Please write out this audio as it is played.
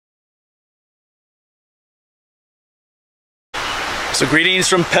So greetings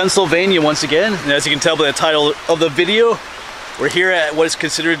from Pennsylvania once again, and as you can tell by the title of the video, we're here at what is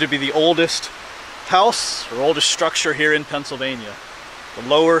considered to be the oldest house or oldest structure here in Pennsylvania, the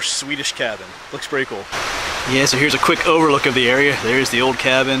Lower Swedish cabin. Looks pretty cool. Yeah, so here's a quick overlook of the area. There's the old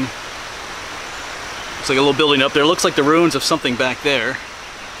cabin. Looks like a little building up there. Looks like the ruins of something back there.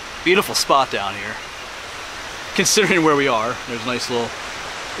 Beautiful spot down here. Considering where we are, there's a nice little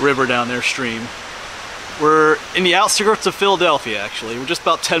river down there, stream. We're in the outskirts of Philadelphia, actually. We're just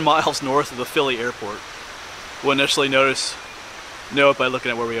about 10 miles north of the Philly airport. Wouldn't necessarily know it by looking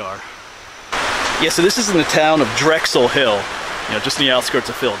at where we are. Yeah, so this is in the town of Drexel Hill, just in the outskirts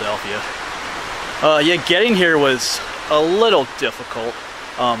of Philadelphia. Yeah, getting here was a little difficult.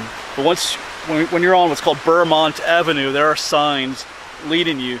 But when you're on what's called Vermont Avenue, there are signs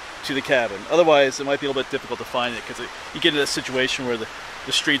leading you to the cabin. Otherwise, it might be a little bit difficult to find it because you get into a situation where the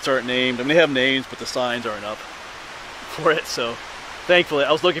streets aren't named. I mean, they have names, but the signs aren't up for it. So, thankfully,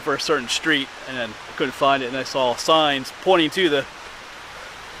 I was looking for a certain street and then I couldn't find it, and I saw signs pointing to the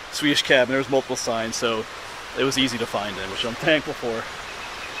Swedish cabin. There was multiple signs, so it was easy to find it, which I'm thankful for.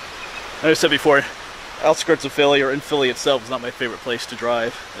 As I said before, outskirts of Philly or in Philly itself is not my favorite place to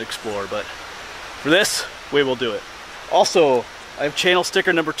drive and explore, but for this, we will do it. Also, I have channel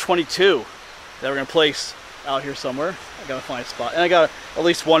sticker number 22 that we're going to place out here somewhere. I gotta find a spot, and I got at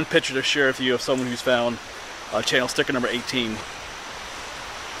least one picture to share with you of someone who's found channel sticker number 18. All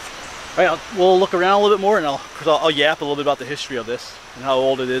right, we'll look around a little bit more, and I'll yap a little bit about the history of this and how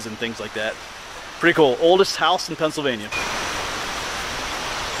old it is and things like that. Pretty cool. Oldest house in Pennsylvania.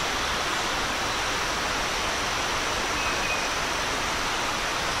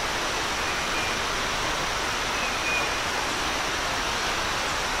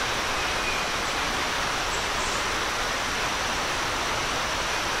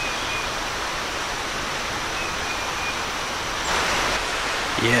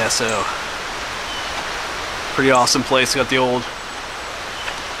 Yeah, so pretty awesome place. Got the old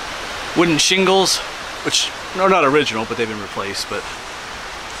wooden shingles, which are not original, but they've been replaced. But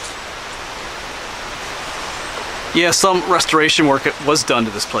yeah, some restoration work was done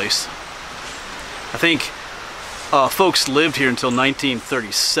to this place. I think folks lived here until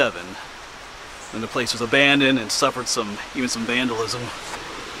 1937, when the place was abandoned and suffered even some vandalism. You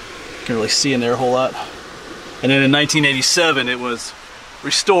can't really see in there a whole lot. And then in 1987, it was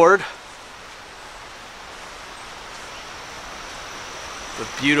restored.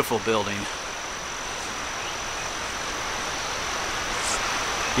 A beautiful building.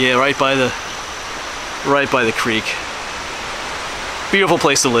 Yeah, right by the creek. Beautiful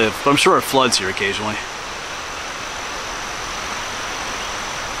place to live, but I'm sure it floods here occasionally.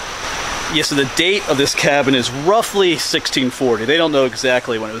 Yeah, so the date of this cabin is roughly 1640. They don't know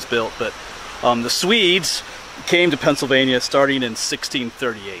exactly when it was built, but the Swedes came to Pennsylvania starting in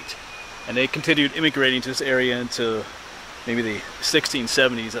 1638, and they continued immigrating to this area into maybe the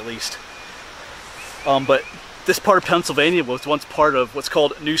 1670s at least. But this part of Pennsylvania was once part of what's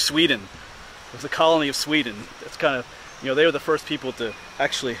called New Sweden. It was a colony of Sweden. It's kind of, they were the first people to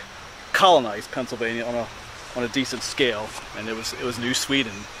actually colonize Pennsylvania on a decent scale, and it was New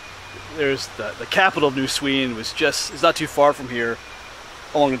Sweden. There's the capital of New Sweden is not too far from here,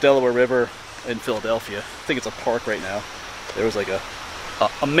 along the Delaware River in Philadelphia. I think it's a park right now. There was like a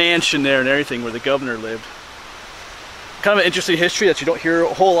mansion there and everything where the governor lived. Kind of an interesting history that you don't hear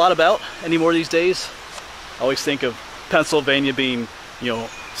a whole lot about anymore these days. I always think of Pennsylvania being,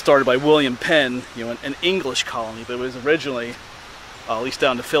 started by William Penn, an English colony, but it was originally, at least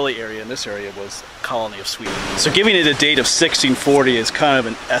down the Philly area, and this area was a colony of Sweden. So giving it a date of 1640 is kind of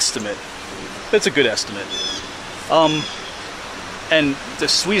an estimate. It's a good estimate. And the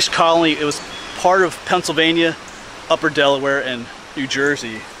Swedish colony, it was part of Pennsylvania, Upper Delaware, and New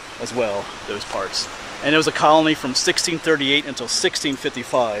Jersey as well, those parts. And it was a colony from 1638 until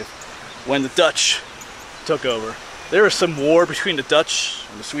 1655, when the Dutch took over. There was some war between the Dutch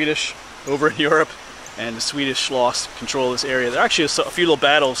and the Swedish over in Europe, and the Swedish lost control of this area. There are actually a few little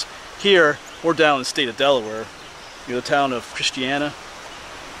battles here or down in the state of Delaware, the town of Christiana.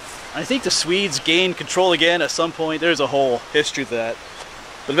 I think the Swedes gained control again at some point. There's a whole history to that.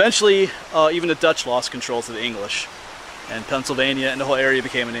 But eventually, even the Dutch lost control to the English. And Pennsylvania and the whole area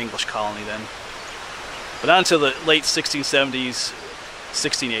became an English colony then. But not until the late 1670s,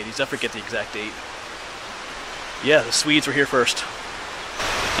 1680s. I forget the exact date. Yeah, the Swedes were here first.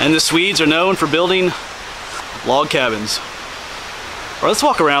 And the Swedes are known for building log cabins. All right, let's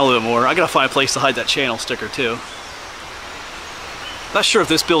walk around a little bit more. I gotta find a place to hide that channel sticker too. Not sure if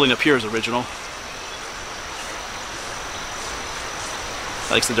this building up here is original.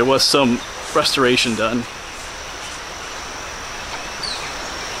 Like I said, there was some restoration done.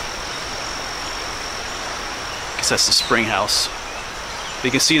 guess that's the spring house. But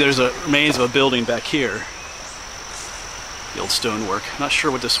you can see there's a remains of a building back here. The old stonework. Not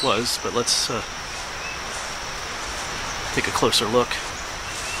sure what this was, but let's take a closer look.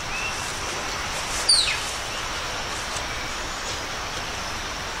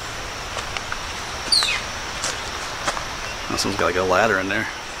 Oh, someone's got like a ladder in there.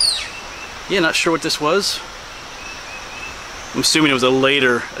 Yeah, not sure what this was. I'm assuming it was a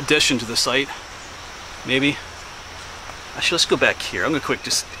later addition to the site. Maybe. Actually, let's go back here. I'm gonna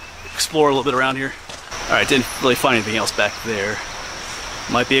just explore a little bit around here. Alright, didn't really find anything else back there.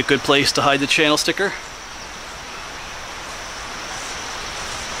 Might be a good place to hide the channel sticker.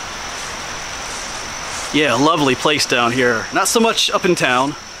 Yeah, lovely place down here. Not so much up in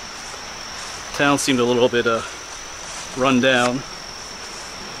town. Town seemed a little bit run down. I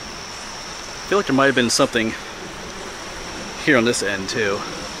feel like there might have been something here on this end too.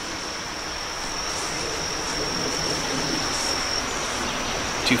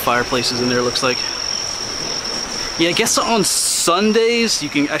 Two fireplaces in there, looks like. Yeah, I guess on Sundays you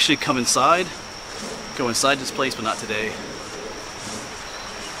can actually come inside. Go inside this place, but not today.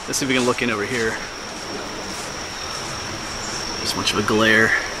 Let's see if we can look in over here. There's much of a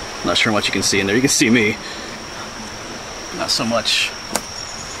glare. Not sure how much you can see in there. You can see me. Not so much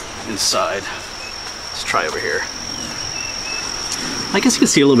inside. Let's try over here. I guess you can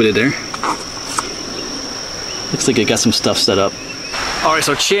see a little bit of there. Looks like I got some stuff set up. Alright,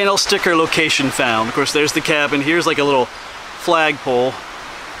 so channel sticker location found. Of course, there's the cabin. Here's like a little flagpole.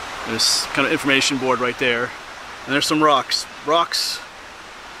 There's kind of information board right there. And there's some rocks. Rocks.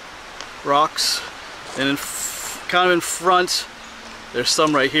 And then kind of in front, there's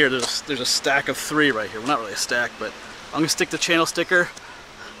some right here. There's a stack of 3 right here. Well, not really a stack, but I'm going to stick the channel sticker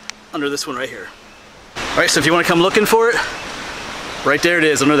under this one right here. Alright, so if you want to come looking for it, right there it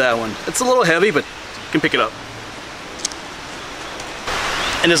is, under that one. It's a little heavy, but you can pick it up.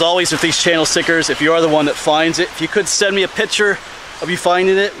 And as always with these channel stickers, if you are the one that finds it, if you could send me a picture of you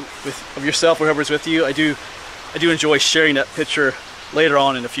finding it, of yourself or whoever's with you, I do enjoy sharing that picture later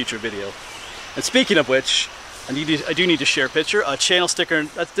on in a future video. And speaking of which, I do need to share a picture. A channel sticker,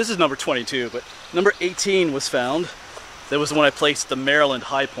 this is number 22, but number 18 was found. That was the one I placed at the Maryland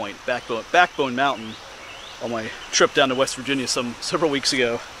High Point, Backbone Mountain, on my trip down to West Virginia several weeks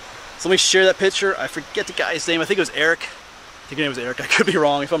ago. So let me share that picture. I forget the guy's name. I think it was Eric. I think his name was Eric. I could be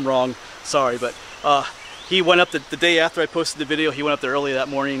wrong. If I'm wrong, sorry. But he went up the day after I posted the video. He went up there early that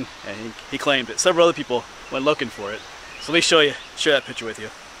morning, and he claimed it. Several other people went looking for it. So let me share that picture with you.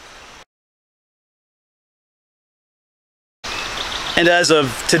 And as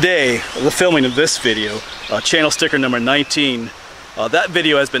of today, the filming of this video, channel sticker number 19, that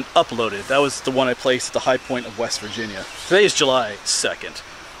video has been uploaded. That was the one I placed at the High Point of West Virginia. Today is July 2nd.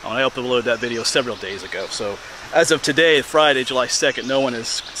 I uploaded that video several days ago. So as of today, Friday, July 2nd, no one has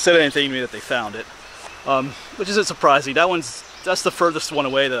said anything to me that they found it. Which isn't surprising. That's the furthest one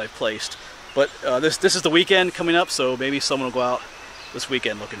away that I've placed. But this is the weekend coming up, so maybe someone will go out this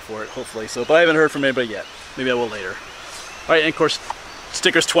weekend looking for it, hopefully. But I haven't heard from anybody yet. Maybe I will later. Alright, and of course,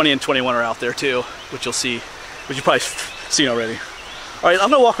 stickers 20 and 21 are out there too, which you'll see, which you've probably seen already. Alright,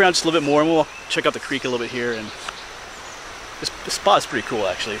 I'm gonna walk around just a little bit more, and we'll check out the creek a little bit here. And this spot is pretty cool,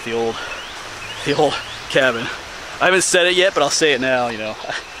 actually. The old cabin. I haven't said it yet, but I'll say it now. You know,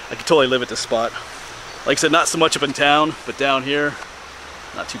 I could totally live at this spot. Like I said, not so much up in town, but down here,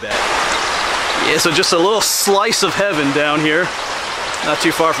 not too bad. Yeah, so just a little slice of heaven down here, not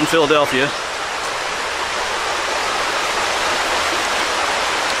too far from Philadelphia.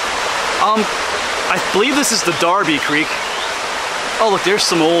 I believe this is the Darby Creek. Oh, look,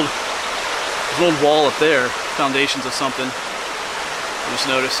 there's an old wall up there. Foundations of something. I just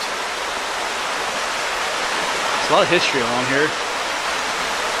noticed. There's a lot of history along here.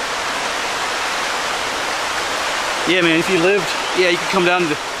 Yeah, man, if you lived, you could come down to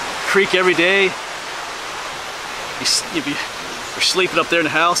the creek every day. If you're sleeping up there in the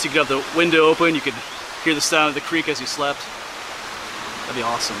house, you could have the window open, you could hear the sound of the creek as you slept. That'd be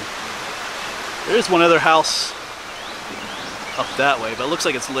awesome. There's one other house up that way, but it looks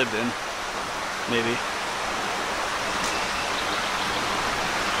like it's lived in, maybe.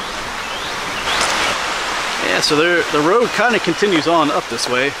 Yeah, so the road kind of continues on up this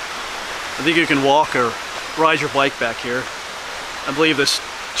way. I think you can walk or ride your bike back here. I believe this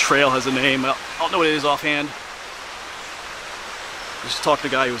trail has a name. I don't know what it is offhand. I just talked to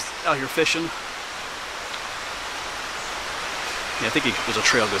a guy who was out here fishing. Yeah, I think there's a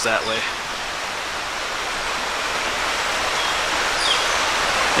trail that goes that way.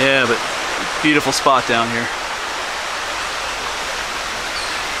 Yeah, but beautiful spot down here.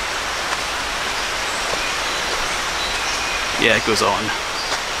 Yeah, it goes on.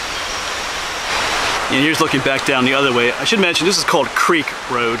 And here's looking back down the other way. I should mention this is called Creek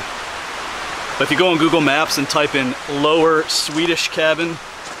Road. But if you go on Google Maps and type in Lower Swedish Cabin,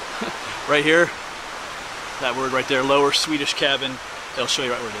 right here, that word right there, Lower Swedish Cabin, it'll show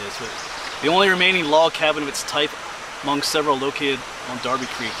you right where it is. But the only remaining log cabin of its type among several located on Darby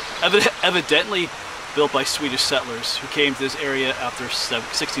Creek, evidently built by Swedish settlers who came to this area after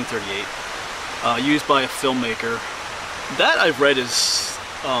 1638, used by a filmmaker. That I've read is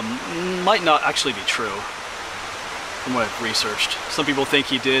might not actually be true from what I've researched. Some people think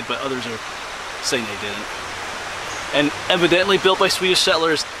he did, but others are saying they didn't. And evidently built by Swedish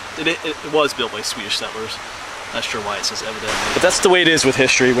settlers, it was built by Swedish settlers. Not sure why it says evidently. But that's the way it is with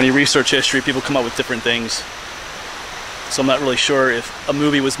history. When you research history, people come up with different things. So I'm not really sure if a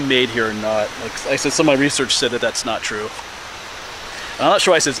movie was made here or not. Like I said, some of my research said that that's not true. I'm not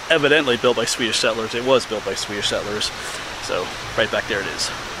sure why it says evidently built by Swedish settlers. It was built by Swedish settlers. So right back there it is.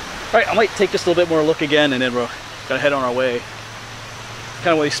 All right, I might take just a little bit more look again, and then we're gonna head on our way.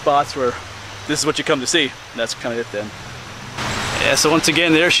 Kind of one of these spots where this is what you come to see. And that's kind of it then. Yeah, so once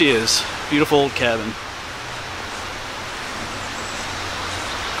again, there she is. Beautiful old cabin.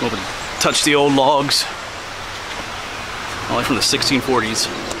 Go over and touch the old logs. Only from the 1640s.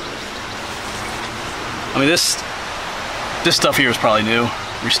 I mean, this stuff here is probably new,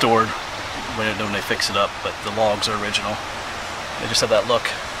 restored when they fix it up, but the logs are original. They just have that look.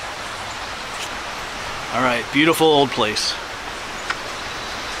 All right, beautiful old place.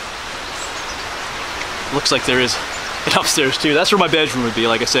 Looks like there is an upstairs too. That's where my bedroom would be,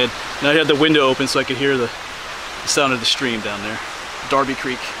 like I said. And I had the window open so I could hear the sound of the stream down there. Darby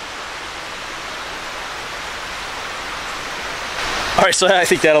Creek. Alright, so I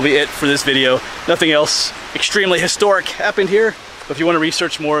think that'll be it for this video. Nothing else extremely historic happened here. But if you want to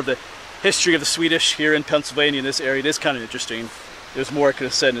research more of the history of the Swedish here in Pennsylvania, in this area, it is kind of interesting. There's more I could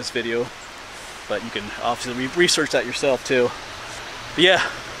have said in this video. But you can obviously research that yourself too. But yeah,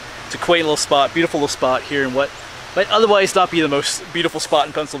 it's a quaint little spot, beautiful little spot here in what might otherwise not be the most beautiful spot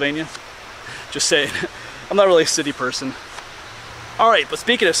in Pennsylvania. Just saying, I'm not really a city person. Alright, but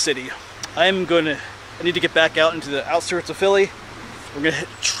speaking of city, I need to get back out into the outskirts of Philly. We're going to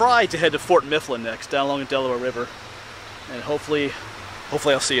try to head to Fort Mifflin next, down along the Delaware River. And hopefully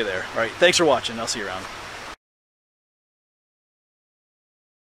I'll see you there. Alright, thanks for watching. I'll see you around.